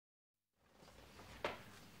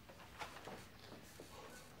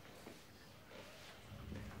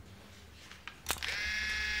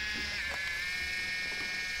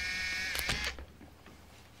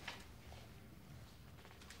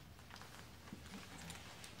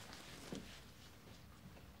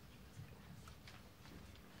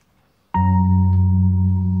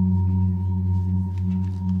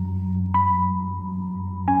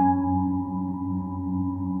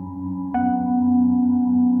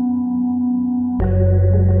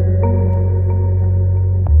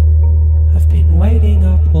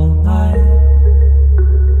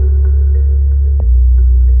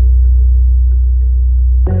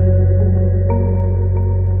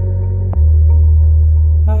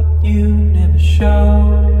you never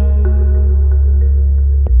show.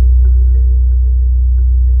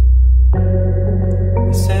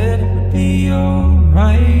 You said it would be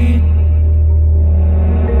alright.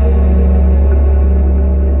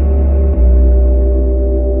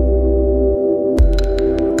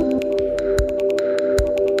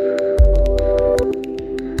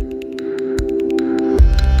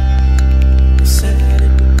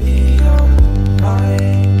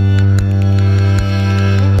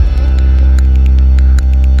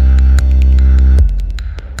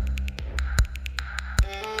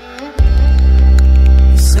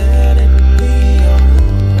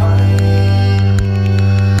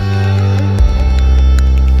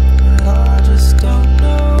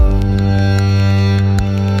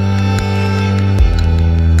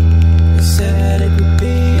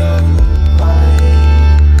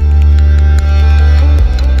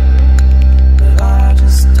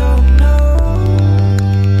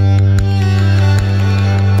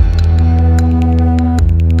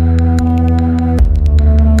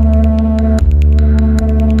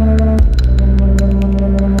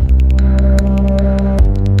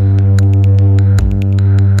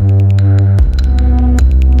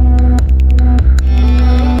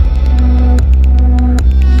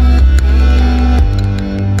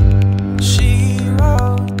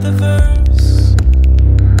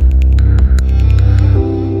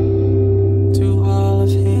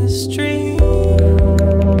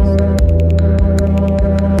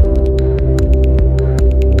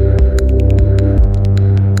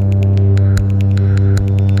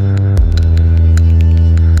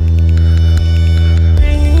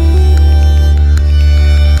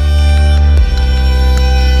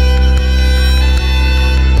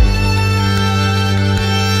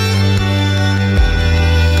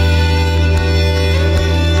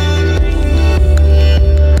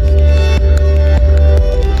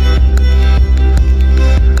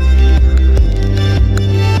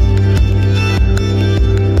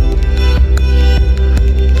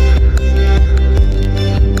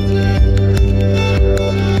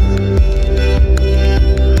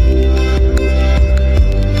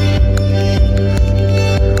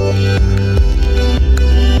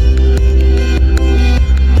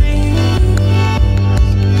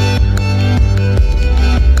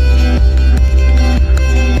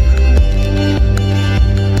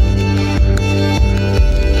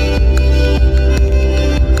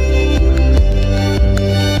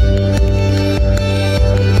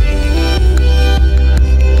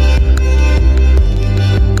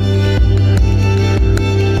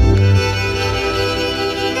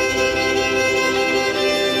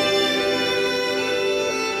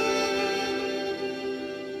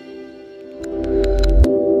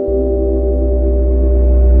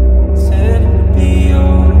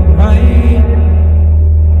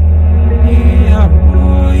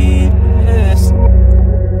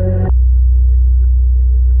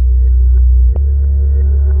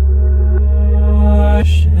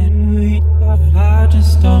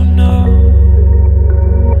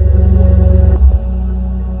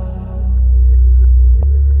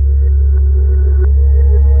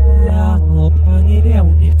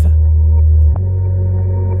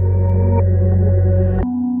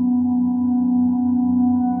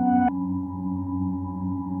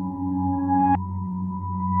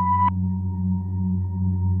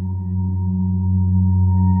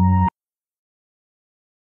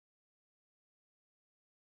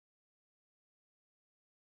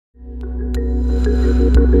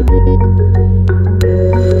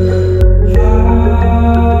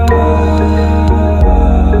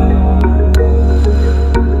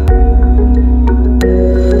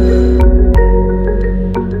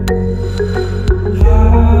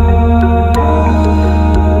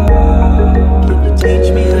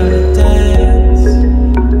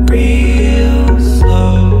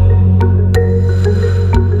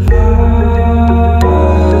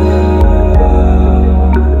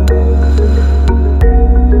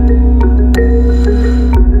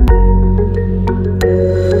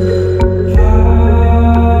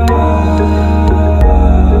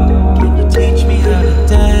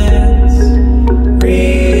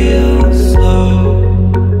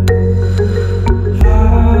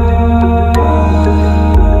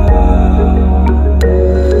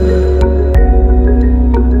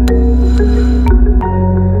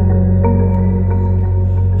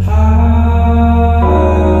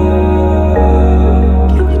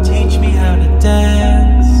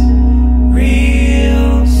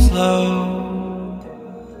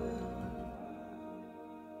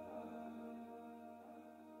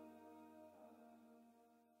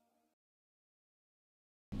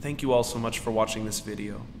 Thank you all so much for watching this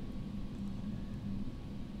video.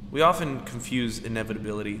 We often confuse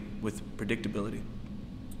inevitability with predictability,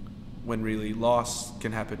 when really loss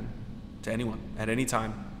can happen to anyone at any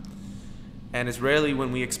time, and it's rarely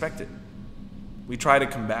when we expect it. We try to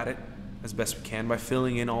combat it as best we can by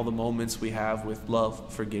filling in all the moments we have with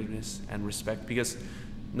love, forgiveness, and respect, because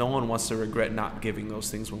no one wants to regret not giving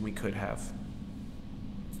those things when we could have.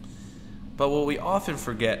 But what we often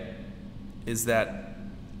forget is that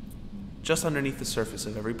just underneath the surface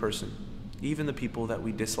of every person, even the people that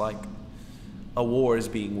we dislike, a war is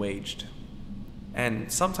being waged.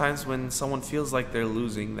 And sometimes when someone feels like they're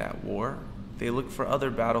losing that war, they look for other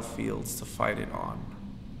battlefields to fight it on,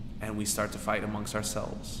 and we start to fight amongst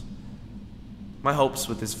ourselves. My hopes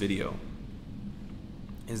with this video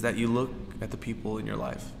is that you look at the people in your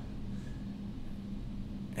life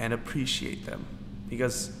and appreciate them,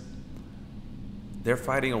 because they're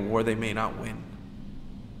fighting a war they may not win.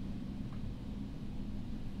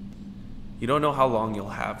 You don't know how long you'll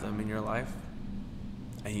have them in your life,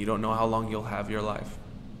 and you don't know how long you'll have your life.